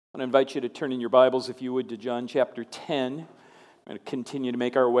I want to invite you to turn in your Bibles, if you would, to John chapter 10. We're going to continue to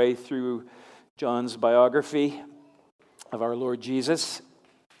make our way through John's biography of our Lord Jesus.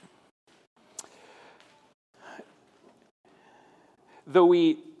 Though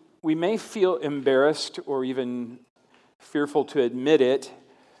we may feel embarrassed or even fearful to admit it,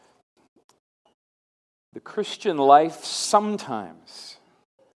 the Christian life sometimes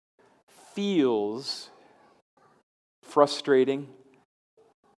feels frustrating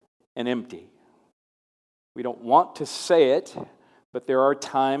and empty. We don't want to say it, but there are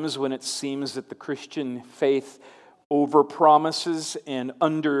times when it seems that the Christian faith overpromises and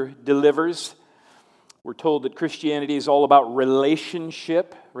underdelivers. We're told that Christianity is all about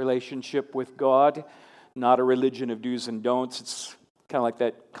relationship with God, not a religion of do's and don'ts. It's kind of like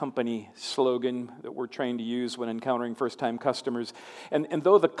that company slogan that we're trained to use when encountering first-time customers. And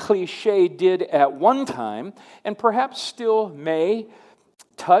though the cliche did at one time, and perhaps still may,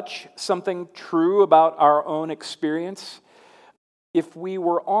 touch something true about our own experience, if we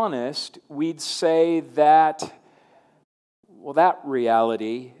were honest, we'd say that, that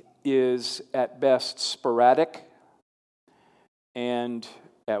reality is at best sporadic and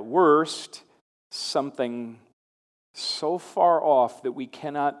at worst something so far off that we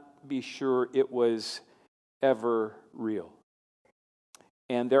cannot be sure it was ever real.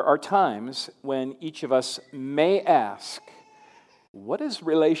 And there are times when each of us may ask, what does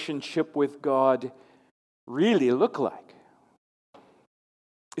relationship with God really look like?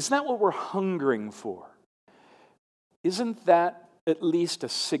 Isn't that what we're hungering for? Isn't that at least a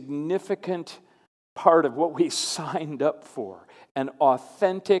significant part of what we signed up for? An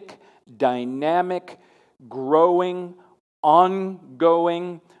authentic, dynamic, growing,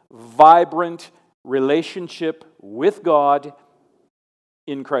 ongoing, vibrant relationship with God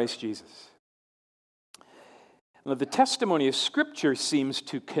in Christ Jesus. Now, the testimony of Scripture seems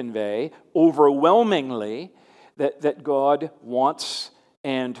to convey overwhelmingly that God wants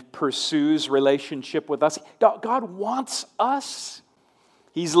and pursues relationship with us. God wants us.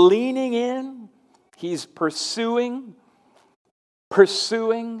 He's leaning in. He's pursuing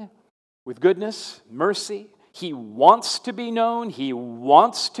with goodness, mercy. He wants to be known. He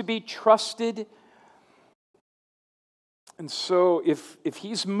wants to be trusted. And so if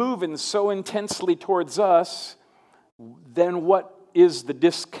He's moving so intensely towards us, then what is the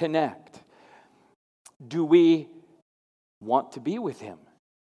disconnect? Do we want to be with Him?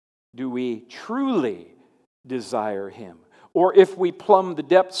 Do we truly desire Him? Or if we plumb the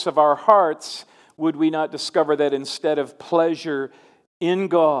depths of our hearts, would we not discover that instead of pleasure in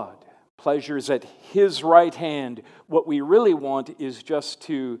God, pleasures at His right hand, what we really want is just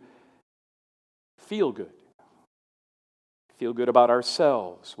to feel good? Feel good about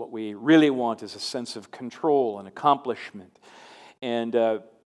ourselves. What we really want is a sense of control and accomplishment. And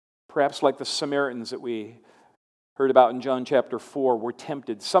perhaps like the Samaritans that we heard about in John chapter 4, we're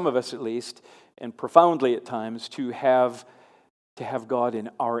tempted, some of us at least, and profoundly at times, to have God in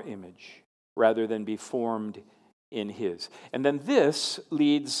our image rather than be formed in His. And then this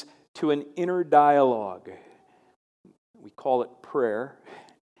leads to an inner dialogue. We call it prayer.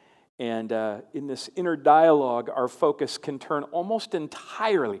 And in this inner dialogue, our focus can turn almost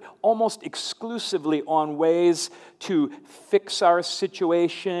entirely, almost exclusively on ways to fix our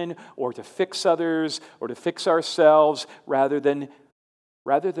situation or to fix others or to fix ourselves rather than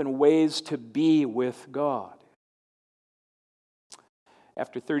ways to be with God.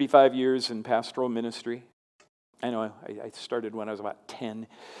 After 35 years in pastoral ministry, I know I started when I was about 10,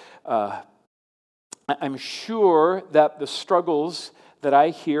 I'm sure that the struggles that I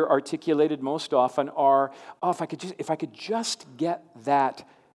hear articulated most often are, if I could just get that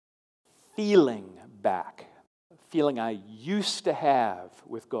feeling back, feeling I used to have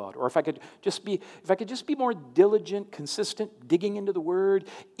with God, or if I could just be more diligent, consistent, digging into the Word,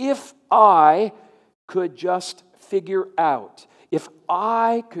 if I could just figure out, and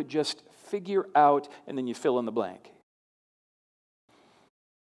then you fill in the blank.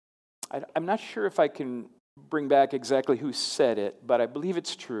 I'm not sure if I can bring back exactly who said it, but I believe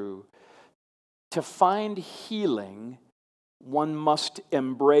it's true. To find healing, one must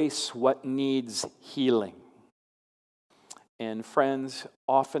embrace what needs healing. And friends,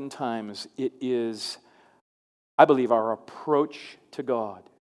 oftentimes it is, I believe, our approach to God,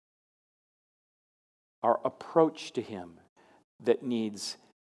 our approach to Him that needs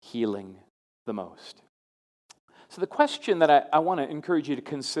healing the most. So the question that I want to encourage you to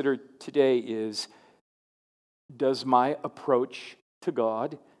consider today is, does my approach to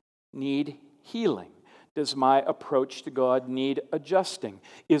God need healing? Does my approach to God need adjusting?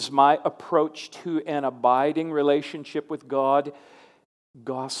 Is my approach to an abiding relationship with God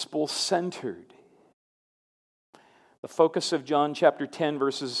gospel-centered. The focus of John chapter 10,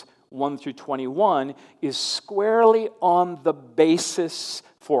 verses 1 through 21 is squarely on the basis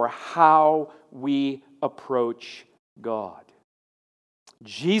for how we approach God.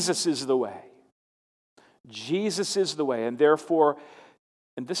 Jesus is the way. Jesus is the way, and therefore,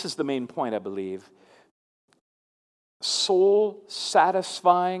 and this is the main point, I believe,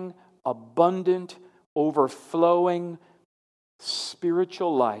 soul-satisfying, abundant, overflowing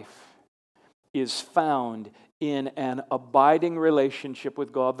spiritual life is found in an abiding relationship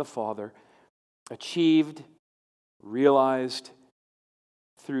with God the Father, achieved, realized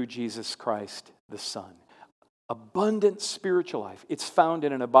through Jesus Christ the Son. Abundant spiritual life. It's found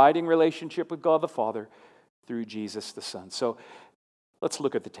in an abiding relationship with God the Father through Jesus the Son. So let's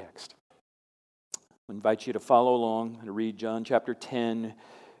look at the text. I invite you to follow along and read John chapter 10,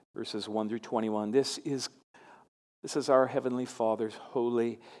 verses 1 through 21. This is our Heavenly Father's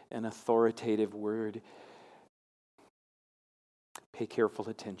holy and authoritative word. Pay careful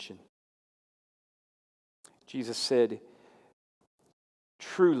attention. Jesus said,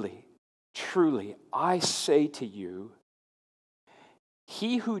 "Truly, truly, I say to you,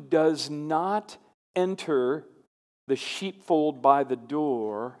 he who does not enter the sheepfold by the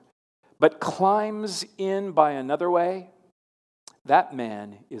door, but climbs in by another way, that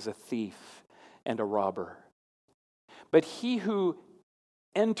man is a thief and a robber. But he who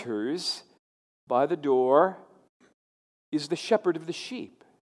enters by the door is the shepherd of the sheep.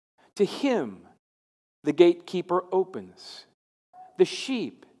 To him the gatekeeper opens. The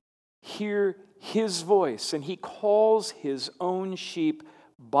sheep hear his voice, and he calls his own sheep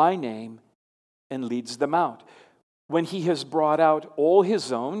by name and leads them out. When he has brought out all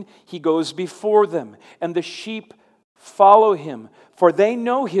his own, he goes before them, and the sheep follow him, for they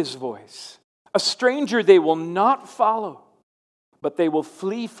know his voice. A stranger they will not follow, but they will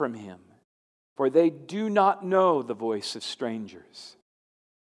flee from him, for they do not know the voice of strangers."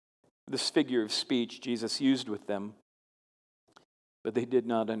 This figure of speech Jesus used with them, but they did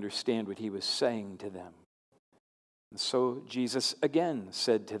not understand what he was saying to them. And so Jesus again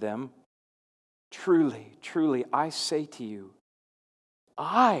said to them, "Truly, truly, I say to you,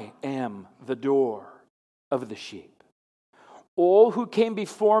 I am the door of the sheep. All who came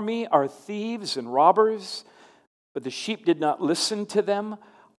before me are thieves and robbers, but the sheep did not listen to them.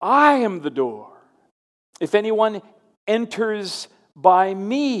 I am the door. If anyone enters by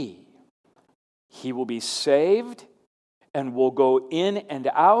me, he will be saved and will go in and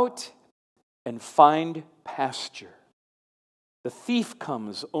out and find pasture. The thief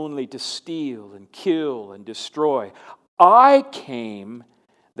comes only to steal and kill and destroy. I came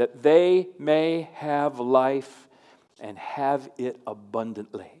that they may have life and have it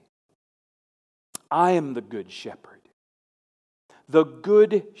abundantly. I am the good shepherd. The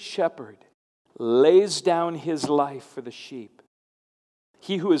good shepherd lays down his life for the sheep.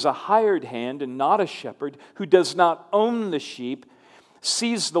 He who is a hired hand and not a shepherd, who does not own the sheep,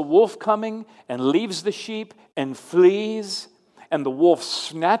 sees the wolf coming and leaves the sheep and flees, and the wolf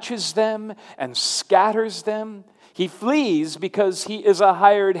snatches them and scatters them. He flees because he is a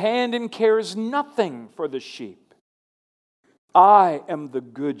hired hand and cares nothing for the sheep. I am the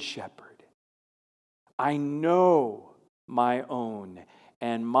good shepherd. I know my own,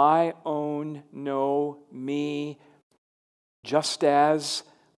 and my own know me, just as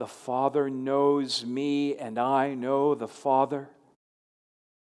the Father knows me, and I know the Father.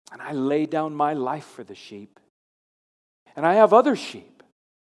 And I lay down my life for the sheep. And I have other sheep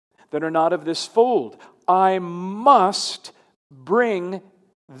that are not of this fold. I must bring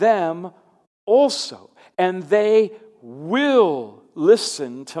them also, and they will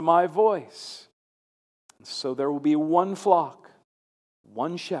listen to my voice. And so there will be one flock,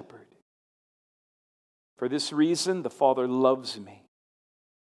 one shepherd. For this reason, the Father loves me,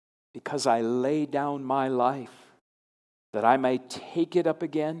 because I lay down my life that I may take it up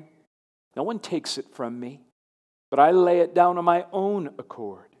again. No one takes it from me, but I lay it down on my own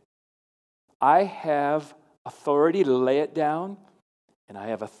accord. I have authority to lay it down, and I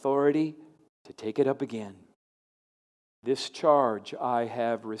have authority to take it up again. This charge I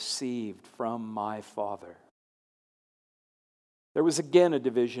have received from my Father. There was again a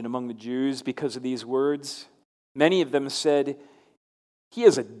division among the Jews because of these words. Many of them said, "He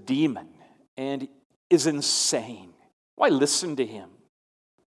is a demon and is insane. Why listen to him?"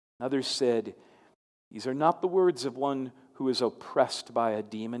 Others said, "These are not the words of one who is oppressed by a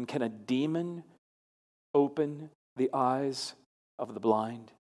demon. Can a demon open the eyes of the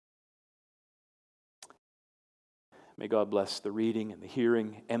blind?" May God bless the reading and the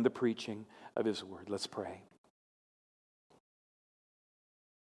hearing and the preaching of his word. Let's pray.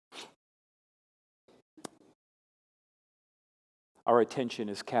 our attention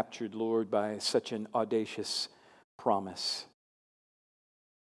is captured, Lord, by such an audacious promise.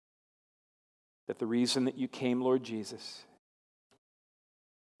 That the reason that you came, Lord Jesus,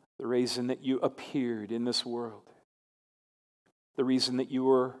 the reason that you appeared in this world, the reason that you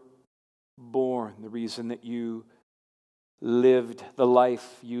were born, the reason that you lived the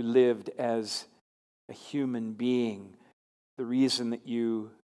life you lived as a human being, the reason that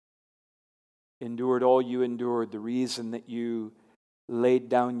you endured all you endured, the reason that you laid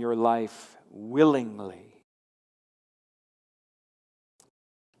down your life willingly,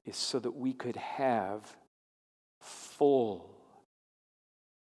 is so that we could have full,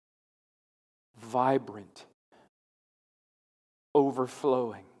 vibrant,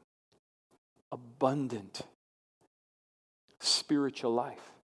 overflowing, abundant spiritual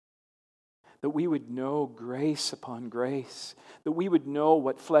life. That we would know grace upon grace. That we would know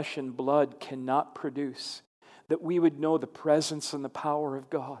what flesh and blood cannot produce. That we would know the presence and the power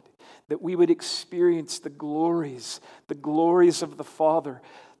of God. That we would experience the glories of the Father,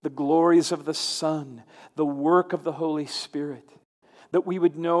 the glories of the Son, the work of the Holy Spirit. That we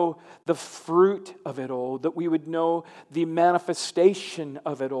would know the fruit of it all, that we would know the manifestation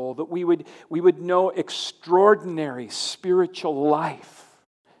of it all, that we would know extraordinary spiritual life.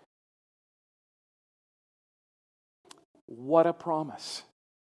 What a promise.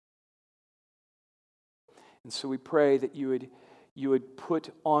 And so we pray that you would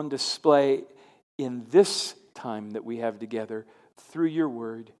put on display in this time that we have together through your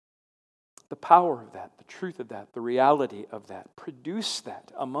word the power of that, the truth of that, the reality of that. Produce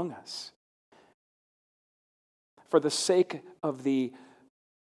that among us. For the sake of the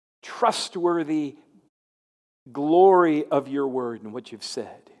trustworthy glory of your word and what you've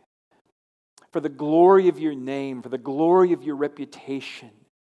said. For the glory of your name, for the glory of your reputation.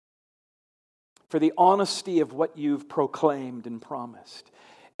 For the honesty of what you've proclaimed and promised.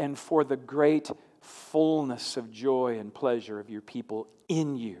 And for the great fullness of joy and pleasure of your people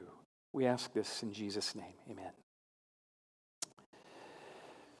in you. We ask this in Jesus' name. Amen.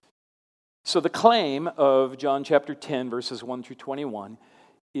 So the claim of John chapter 10, verses 1 through 21,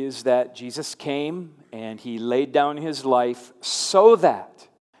 is that Jesus came and he laid down his life so that,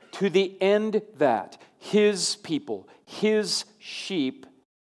 to the end that, his people, his sheep,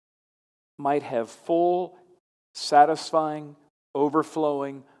 might have full, satisfying,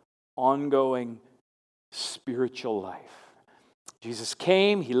 overflowing, ongoing spiritual life. Jesus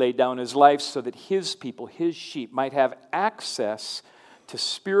came, he laid down his life so that his people, his sheep, might have access to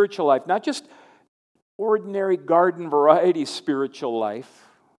spiritual life, not just ordinary garden variety spiritual life,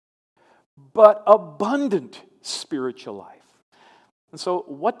 but abundant spiritual life. And so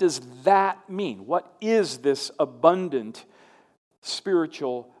what does that mean? What is this abundant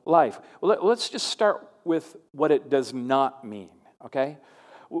spiritual life? Well, let's just start with what it does not mean, okay?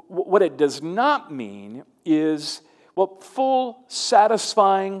 What it does not mean is, well, full,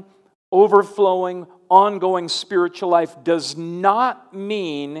 satisfying, overflowing, ongoing spiritual life does not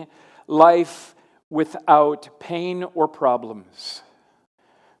mean life without pain or problems.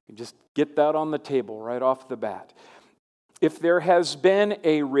 You just get that on the table right off the bat. If there has been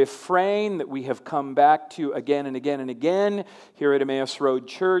a refrain that we have come back to again and again and again here at Emmaus Road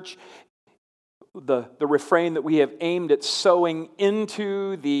Church, the refrain that we have aimed at sewing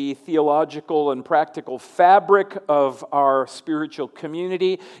into the theological and practical fabric of our spiritual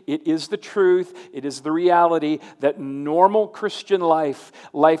community, it is the truth, it is the reality that normal Christian life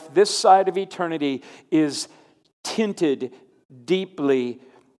this side of eternity, is tinted deeply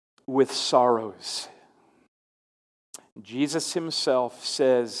with sorrows. Jesus himself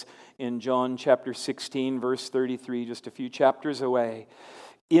says in John chapter 16, verse 33, just a few chapters away,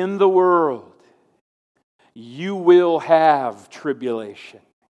 "In the world you will have tribulation."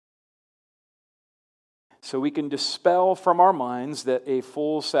 So we can dispel from our minds that a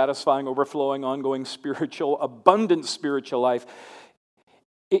full, satisfying, overflowing, ongoing spiritual, abundant spiritual life,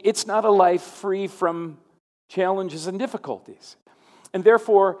 it's not a life free from challenges and difficulties. And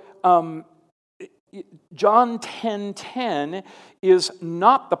therefore, John 10:10 is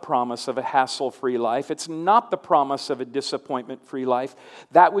not the promise of a hassle-free life. It's not the promise of a disappointment-free life.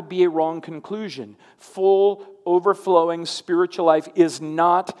 That would be a wrong conclusion. Full, overflowing spiritual life is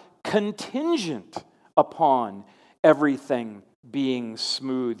not contingent upon everything being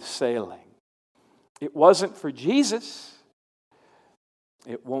smooth sailing. It wasn't for Jesus.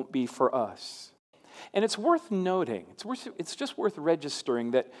 It won't be for us. And it's worth noting, it's just worth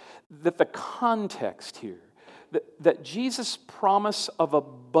registering that the context here, that Jesus' promise of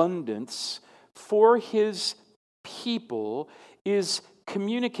abundance for his people is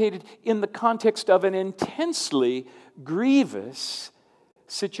communicated in the context of an intensely grievous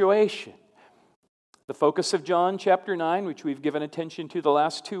situation. The focus of John chapter 9, which we've given attention to the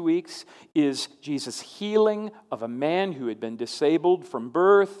last 2 weeks, is Jesus' healing of a man who had been disabled from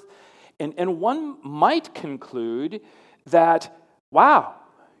birth. And one might conclude that, wow,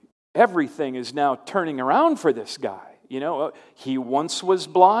 everything is now turning around for this guy. You know, he once was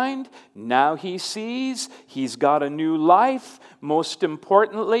blind, now he sees, he's got a new life. Most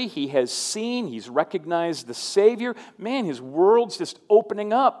importantly, he has seen, he's recognized the Savior. Man, his world's just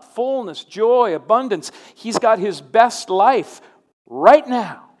opening up, fullness, joy, abundance. He's got his best life right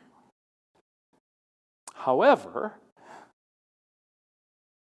now. However,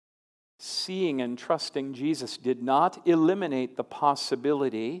 seeing and trusting Jesus did not eliminate the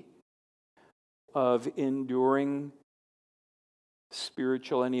possibility of enduring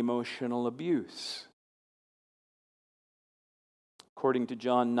spiritual and emotional abuse. According to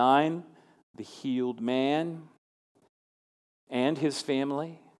John 9, the healed man and his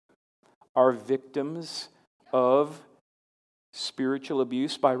family are victims of spiritual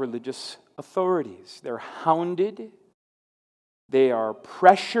abuse by religious authorities. They're hounded, they are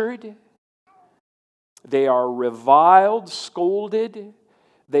pressured, they are reviled, scolded,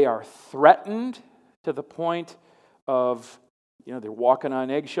 they are threatened to the point of, they're walking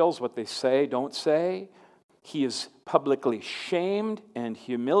on eggshells, what they say, don't say. He is publicly shamed and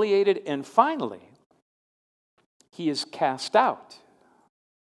humiliated. And finally, he is cast out.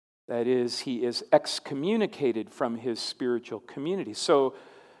 That is, he is excommunicated from his spiritual community. So,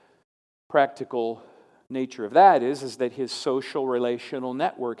 practical nature of that is that his social relational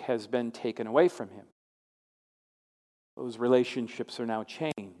network has been taken away from him. Those relationships are now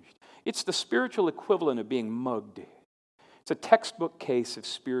changed. It's the spiritual equivalent of being mugged. It's a textbook case of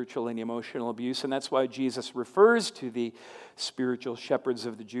spiritual and emotional abuse, and that's why Jesus refers to the spiritual shepherds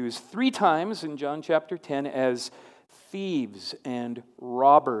of the Jews 3 times in John chapter 10 as thieves and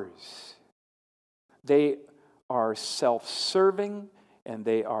robbers. They are self-serving, and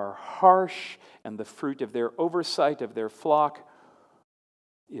they are harsh, and the fruit of their oversight of their flock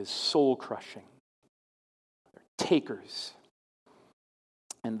is soul-crushing. They're takers.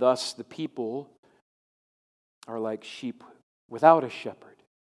 And thus the people are like sheep without a shepherd.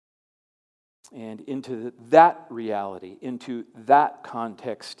 And into that reality, into that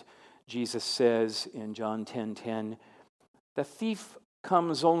context, Jesus says in John 10:10, the thief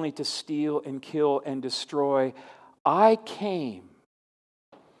comes only to steal and kill and destroy. I'm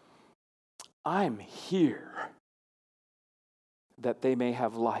here that they may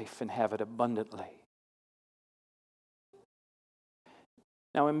have life and have it abundantly.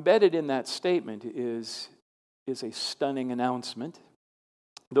 Now, embedded in that statement is a stunning announcement.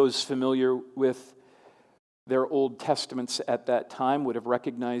 Those familiar with their Old Testaments at that time would have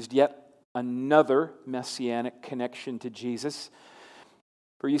recognized yet another messianic connection to Jesus.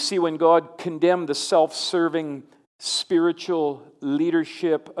 For you see, when God condemned the self-serving spiritual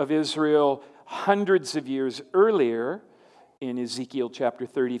leadership of Israel hundreds of years earlier in Ezekiel chapter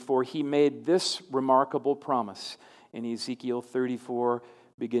 34, he made this remarkable promise in Ezekiel 34,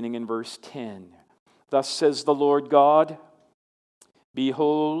 beginning in verse 10. Thus says the Lord God,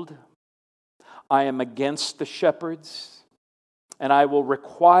 behold, I am against the shepherds, and I will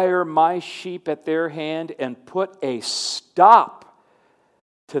require my sheep at their hand and put a stop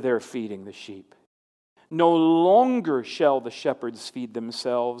to their feeding the sheep. No longer shall the shepherds feed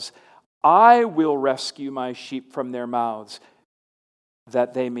themselves. I will rescue my sheep from their mouths,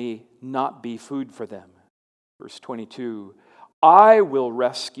 that they may not be food for them. Verse 22, I will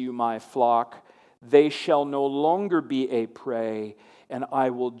rescue my flock. They shall no longer be a prey, and I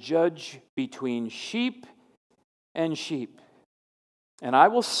will judge between sheep and sheep. And I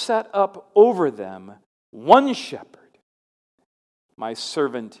will set up over them one shepherd, my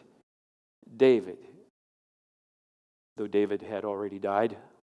servant David. Though David had already died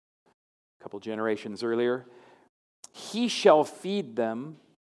a couple generations earlier, he shall feed them.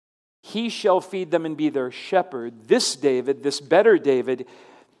 He shall feed them and be their shepherd. This David, this better David,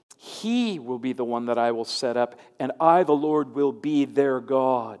 he will be the one that I will set up, and I, the Lord, will be their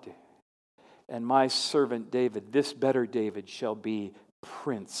God. And my servant David, this better David, shall be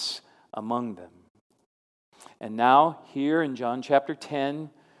prince among them. And now, here in John chapter 10,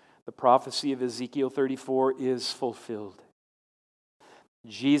 the prophecy of Ezekiel 34 is fulfilled.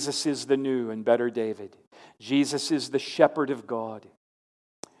 Jesus is the new and better David. Jesus is the shepherd of God.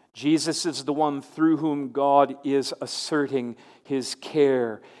 Jesus is the one through whom God is asserting his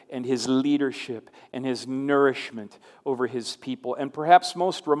care and his leadership and his nourishment over his people. And perhaps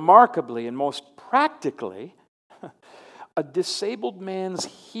most remarkably and most practically, a disabled man's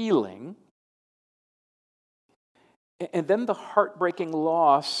healing, and then the heartbreaking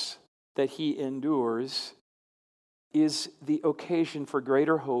loss that he endures is the occasion for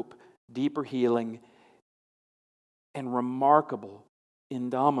greater hope, deeper healing, and remarkable,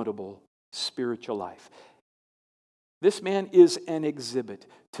 indomitable spiritual life. This man is an exhibit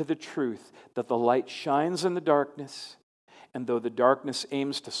to the truth that the light shines in the darkness, and though the darkness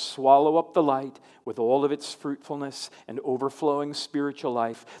aims to swallow up the light with all of its fruitfulness and overflowing spiritual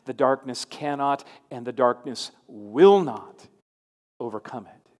life, the darkness cannot and the darkness will not overcome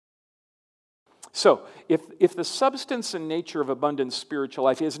it. So, if the substance and nature of abundant spiritual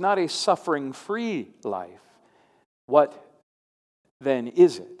life is not a suffering-free life, what then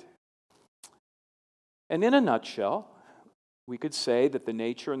is it? And in a nutshell, we could say that the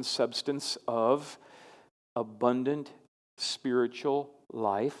nature and substance of abundant spiritual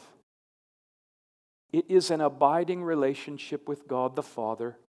life, it is an abiding relationship with God the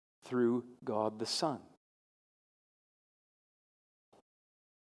Father through God the Son.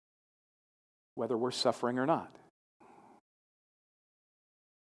 Whether we're suffering or not.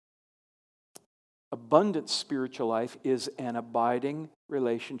 Abundant spiritual life is an abiding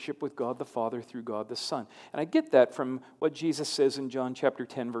relationship with God the Father through God the Son. And I get that from what Jesus says in John chapter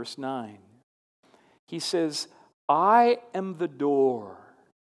 10, verse 9. He says, I am the door.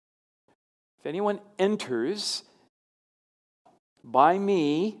 If anyone enters by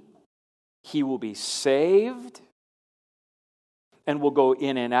me, he will be saved and will go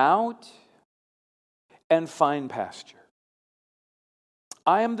in and out and find pasture.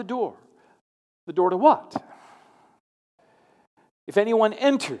 I am the door. The door to what? If anyone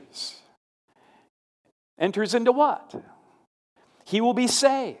enters into what? He will be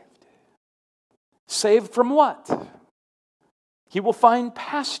saved. Saved from what? He will find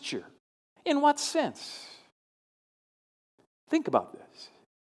pasture. In what sense? Think about this.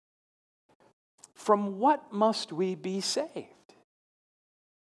 From what must we be saved?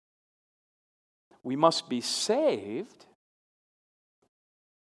 We must be saved,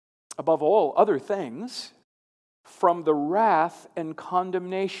 above all other things, from the wrath and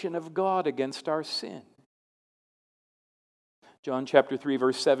condemnation of God against our sin. John chapter 3,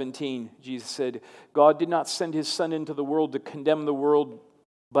 verse 17, Jesus said, God did not send his Son into the world to condemn the world,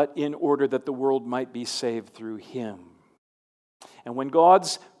 but in order that the world might be saved through him. And when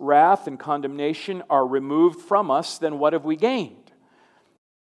God's wrath and condemnation are removed from us, then what have we gained?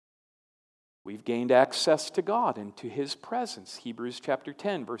 We've gained access to God and to his presence. Hebrews chapter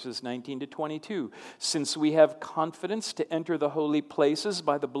 10, verses 19 to 22. Since we have confidence to enter the holy places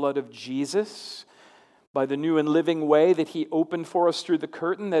by the blood of Jesus, by the new and living way that he opened for us through the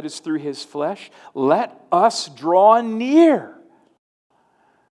curtain, that is through his flesh, let us draw near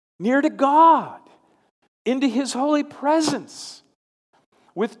to God, into his holy presence,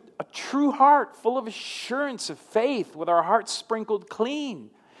 with a true heart full of assurance of faith, with our hearts sprinkled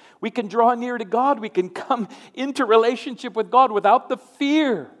clean. We can draw near to God. We can come into relationship with God without the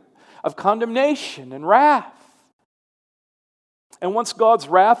fear of condemnation and wrath. And once God's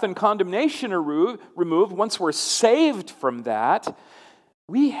wrath and condemnation are removed, once we're saved from that,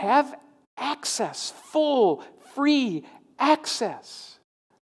 we have access, full, free access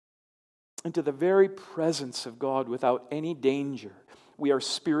into the very presence of God without any danger. We are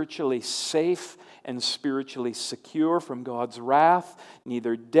spiritually safe and spiritually secure from God's wrath.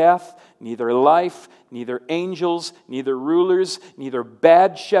 Neither death, neither life, neither angels, neither rulers, neither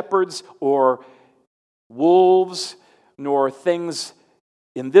bad shepherds or wolves, nor things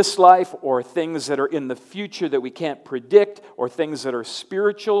in this life or things that are in the future that we can't predict, or things that are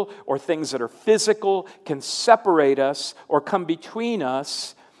spiritual or things that are physical can separate us or come between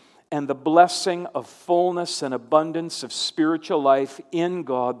us and the blessing of fullness and abundance of spiritual life in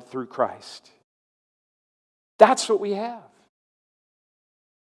God through Christ. That's what we have.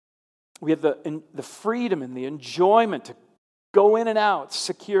 We have the freedom and the enjoyment to go in and out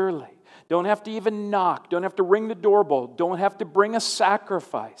securely. Don't have to even knock. Don't have to ring the doorbell. Don't have to bring a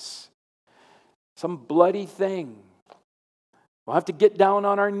sacrifice. Some bloody thing. We'll have to get down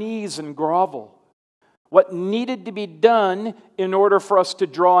on our knees and grovel. What needed to be done in order for us to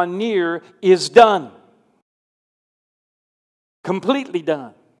draw near is done. Completely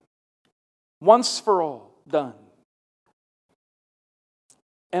done. Once for all, done.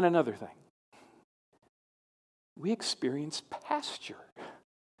 And another thing. We experience pasture.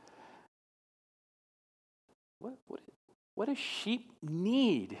 What does sheep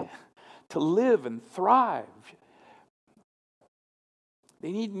need to live and thrive?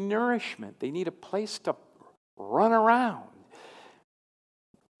 They need nourishment. They need a place to run around.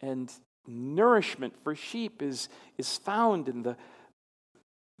 And nourishment for sheep is found in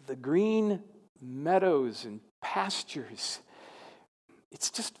the green meadows and pastures. It's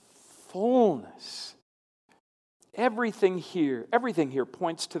just fullness. Everything here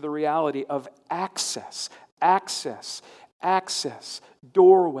points to the reality of access,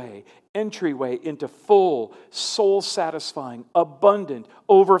 doorway, entryway into full, soul-satisfying, abundant,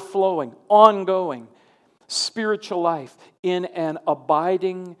 overflowing, ongoing spiritual life in an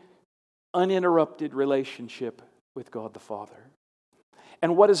abiding, uninterrupted relationship with God the Father.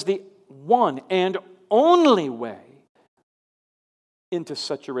 And what is the one and only way into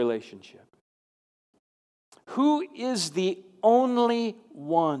such a relationship? Who is the only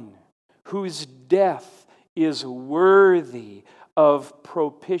one whose death is worthy of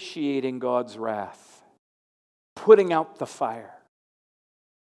propitiating God's wrath, putting out the fire?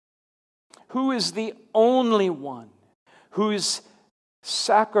 Who is the only one whose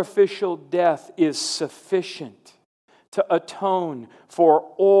sacrificial death is sufficient to atone for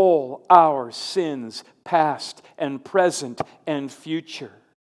all our sins, past and present and future,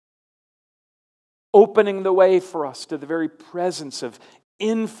 opening the way for us to the very presence of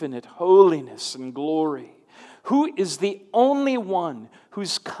infinite holiness and glory? Who is the only one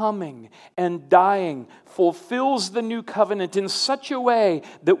whose coming and dying fulfills the new covenant in such a way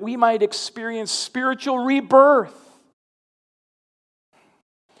that we might experience spiritual rebirth?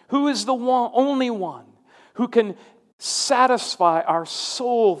 Who is the only one who can satisfy our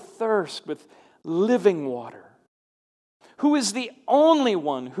soul thirst with living water? Who is the only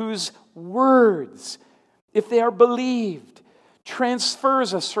one whose words, if they are believed,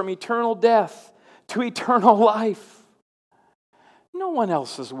 transfers us from eternal death to eternal life? No one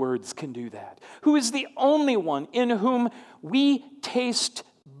else's words can do that. Who is the only one in whom we taste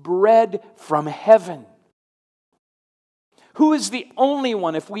bread from heaven? Who is the only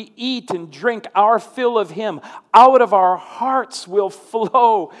one, if we eat and drink our fill of Him, out of our hearts will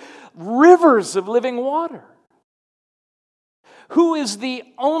flow rivers of living water? Who is the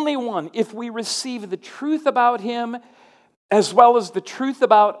only one, if we receive the truth about Him as well as the truth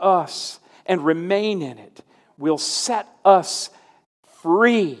about us and remain in it, will set us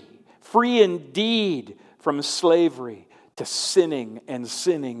free indeed from slavery to sinning and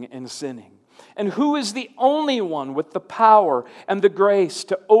sinning and sinning? And who is the only one with the power and the grace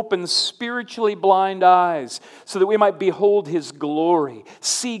to open spiritually blind eyes so that we might behold His glory,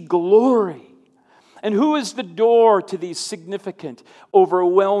 see glory? And who is the door to these significant,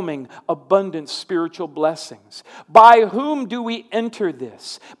 overwhelming, abundant spiritual blessings? By whom do we enter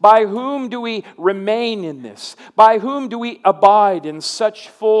this? By whom do we remain in this? By whom do we abide in such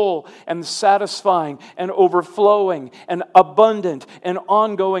full and satisfying and overflowing and abundant and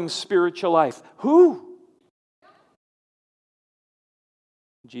ongoing spiritual life? Who?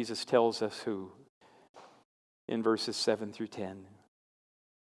 Jesus tells us who in verses 7 through 10.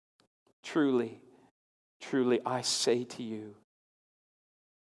 Truly, I say to you,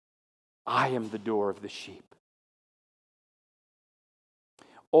 I am the door of the sheep.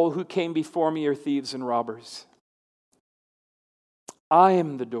 All who came before me are thieves and robbers. I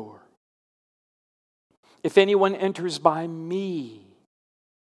am the door. If anyone enters by me,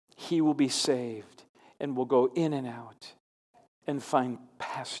 he will be saved and will go in and out and find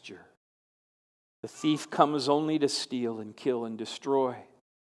pasture. The thief comes only to steal and kill and destroy.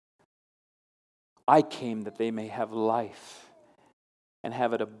 I came that they may have life and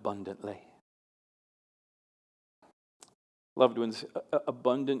have it abundantly. Loved ones,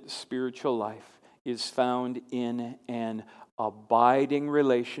 abundant spiritual life is found in an abiding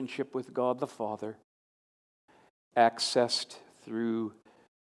relationship with God the Father, accessed through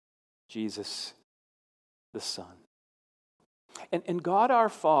Jesus the Son. And God our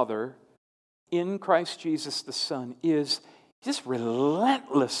Father in Christ Jesus the Son is just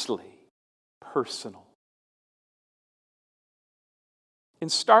relentlessly personal. In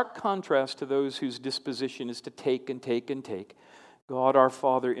stark contrast to those whose disposition is to take and take and take, God our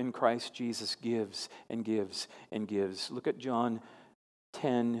Father in Christ Jesus gives and gives and gives. Look at John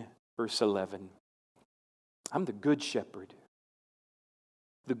 10, verse 11. I'm the good shepherd.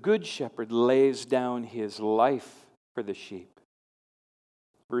 The good shepherd lays down his life for the sheep.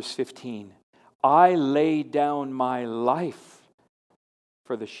 Verse 15. I lay down my life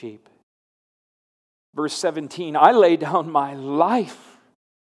for the sheep. Verse 17, I lay down my life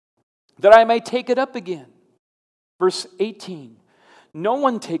that I may take it up again. Verse 18, no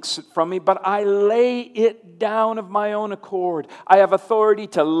one takes it from me, but I lay it down of my own accord. I have authority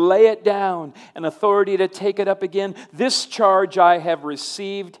to lay it down and authority to take it up again. This charge I have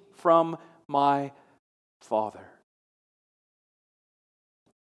received from my Father.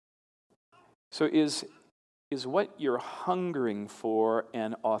 So is what you're hungering for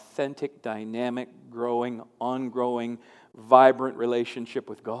an authentic, dynamic, growing, ongoing, vibrant relationship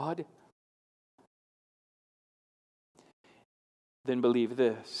with God? Then believe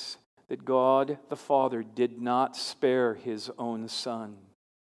this, that God the Father did not spare His own Son,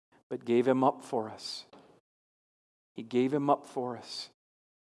 but gave Him up for us. He gave Him up for us.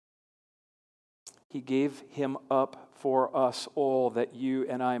 He gave Him up for us all, that you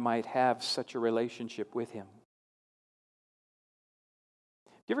and I might have such a relationship with Him.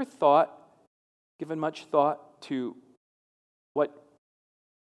 Have you ever given much thought to what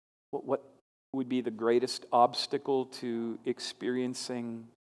would be the greatest obstacle to experiencing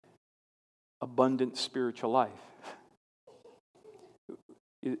abundant spiritual life?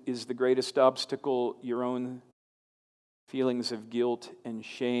 Is the greatest obstacle your own feelings of guilt and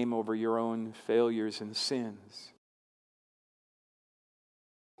shame over your own failures and sins?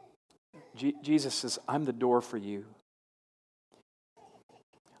 Jesus says, I'm the door for you.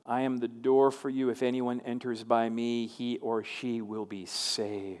 I am the door for you. If anyone enters by me, he or she will be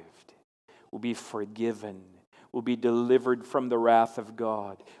saved, will be forgiven, will be delivered from the wrath of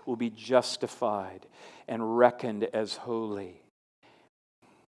God, will be justified and reckoned as holy.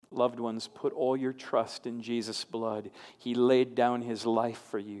 Loved ones, put all your trust in Jesus' blood. He laid down His life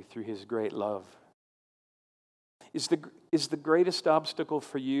for you through His great love. Is the greatest obstacle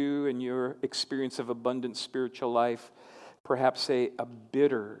for you in your experience of abundant spiritual life perhaps a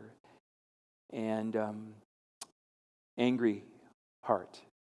bitter and angry heart?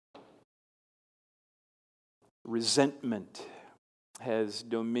 Resentment has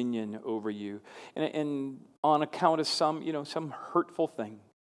dominion over you, and on account of some hurtful thing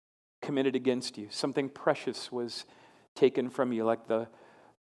committed against you, something precious was taken from you, like the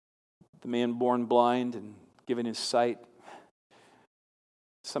man born blind and given his sight.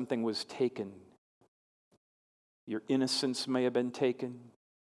 Something was taken. Your innocence may have been taken.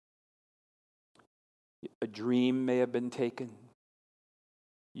 A dream may have been taken.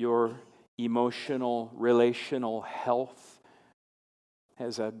 Your emotional, relational health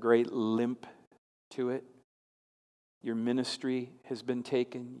has a great limp to it. Your ministry has been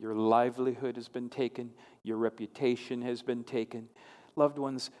taken. Your livelihood has been taken. Your reputation has been taken. Loved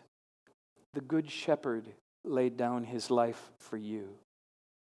ones, the Good Shepherd laid down His life for you.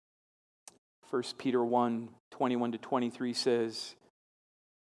 1 Peter 1:21-23 says,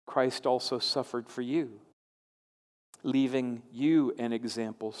 Christ also suffered for you, leaving you an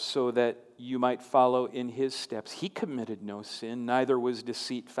example so that you might follow in His steps. He committed no sin, neither was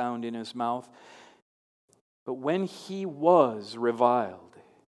deceit found in His mouth. But when He was reviled,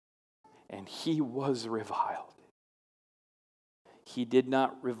 and He was reviled, He did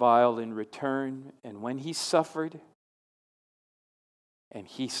not revile in return. And when He suffered, and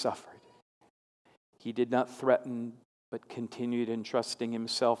He suffered, He did not threaten, but continued entrusting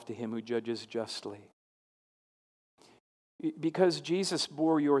Himself to Him who judges justly. Because Jesus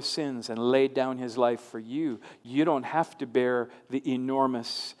bore your sins and laid down His life for you, you don't have to bear the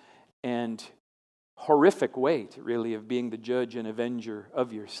enormous and horrific weight, really, of being the judge and avenger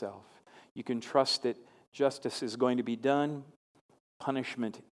of yourself. You can trust that justice is going to be done.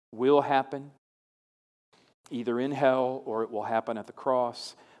 Punishment will happen, either in hell or it will happen at the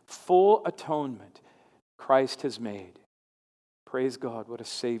cross. Full atonement Christ has made. Praise God, what a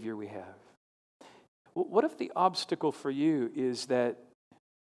Savior we have. What if the obstacle for you is that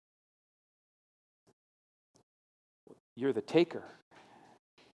you're the taker?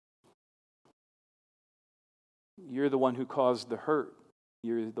 You're the one who caused the hurt.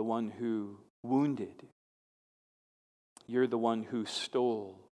 You're the one who wounded. You're the one who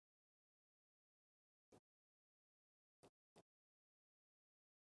stole.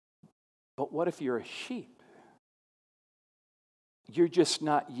 But what if you're a sheep? You're just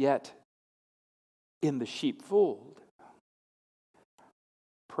not yet in the sheepfold.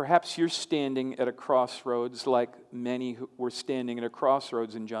 Perhaps you're standing at a crossroads like many who were standing at a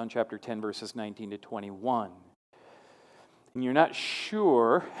crossroads in John chapter 10, verses 19-21. And you're not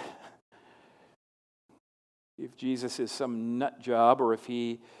sure if Jesus is some nut job or if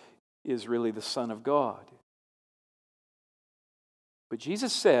He is really the Son of God. But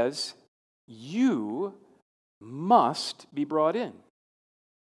Jesus says, you must be brought in.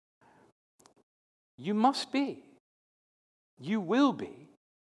 You must be. You will be.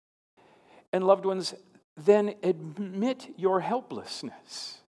 And loved ones, then admit your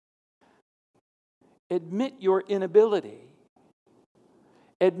helplessness. Admit your inability.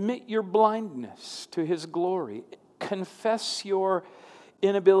 Admit your blindness to His glory. Confess your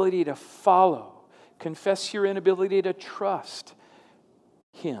inability to follow. Confess your inability to trust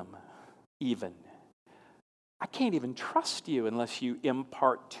Him. even. I can't even trust you unless you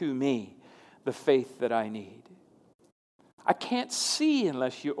impart to me the faith that I need. I can't see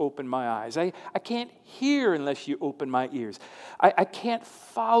unless you open my eyes. I can't hear unless you open my ears. I can't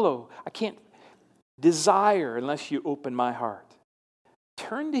follow. I can't desire unless you open my heart.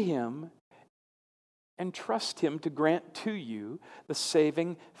 Turn to Him and trust Him to grant to you the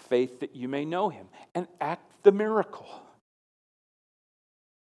saving faith that you may know Him and act the miracle.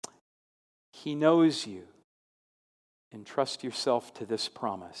 He knows you. Entrust yourself to this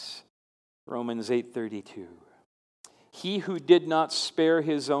promise. Romans 8:32. He who did not spare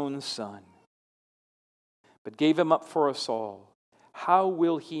His own Son, but gave Him up for us all, how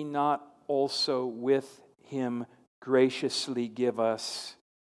will He not also with Him graciously give us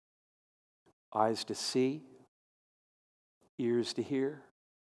eyes to see, ears to hear,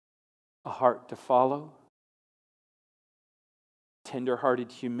 a heart to follow,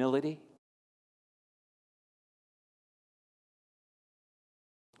 tender-hearted humility,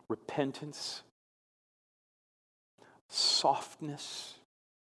 repentance, softness,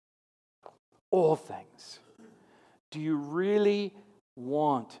 all things? Do you really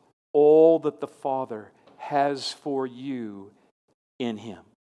want all that the Father has for you in Him?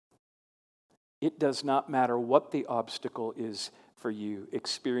 It does not matter what the obstacle is for you,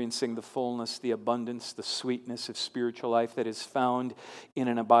 experiencing the fullness, the abundance, the sweetness of spiritual life that is found in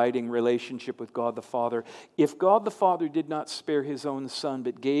an abiding relationship with God the Father. If God the Father did not spare His own Son,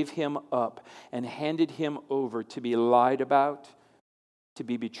 but gave Him up and handed Him over to be lied about, to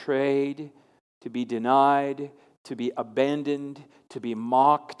be betrayed, to be denied, to be abandoned, to be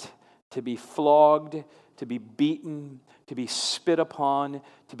mocked, to be flogged, to be beaten, to be spit upon,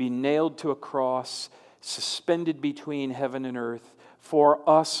 to be nailed to a cross, suspended between heaven and earth for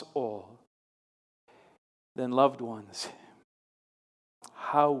us all, then, loved ones,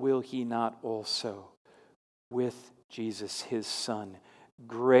 how will He not also, with Jesus, His Son,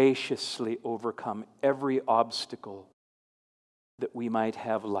 graciously overcome every obstacle that we might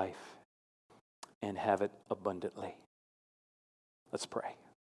have life and have it abundantly? Let's pray.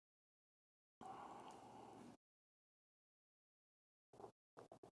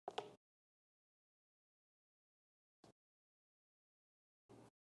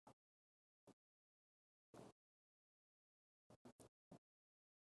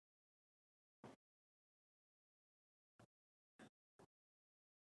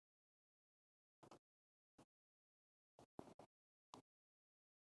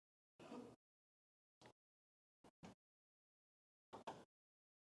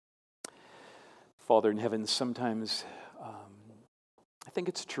 Father in heaven, sometimes I think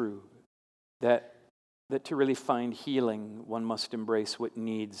it's true that to really find healing, one must embrace what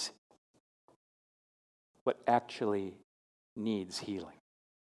actually needs healing.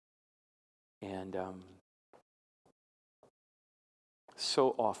 And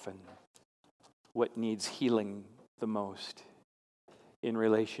so often, what needs healing the most in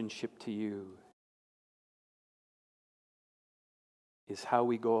relationship to you is how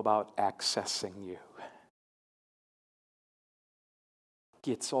we go about accessing you.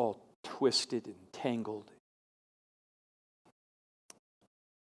 Gets all twisted and tangled.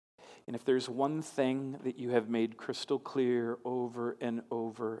 And if there's one thing that you have made crystal clear over and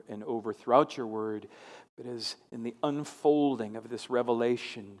over and over throughout your word, it is in the unfolding of this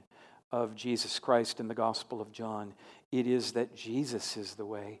revelation of Jesus Christ in the Gospel of John, it is that Jesus is the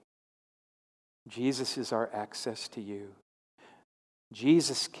way. Jesus is our access to you.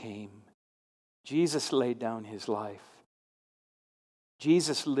 Jesus came. Jesus laid down His life.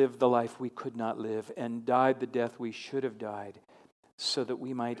 Jesus lived the life we could not live and died the death we should have died so that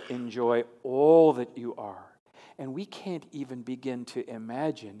we might enjoy all that you are. And we can't even begin to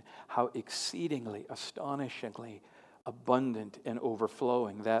imagine how exceedingly, astonishingly abundant and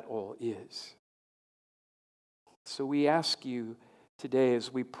overflowing that all is. So we ask you today,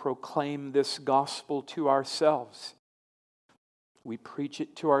 as we proclaim this gospel to ourselves, we preach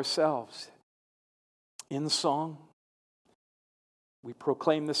it to ourselves in song. We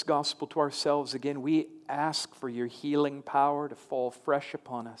proclaim this gospel to ourselves again. We ask for your healing power to fall fresh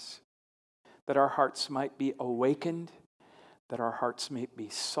upon us, that our hearts might be awakened, that our hearts might be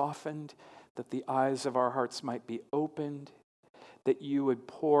softened, that the eyes of our hearts might be opened, that you would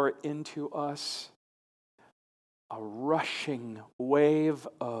pour into us a rushing wave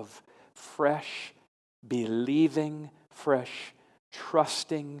of fresh believing, fresh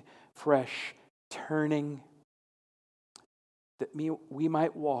trusting, fresh turning, that we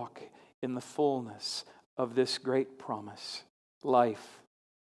might walk in the fullness of this great promise: life,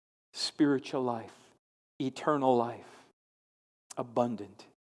 spiritual life, eternal life, abundant,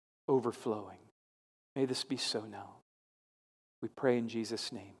 overflowing. May this be so now. We pray in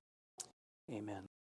Jesus' name. Amen.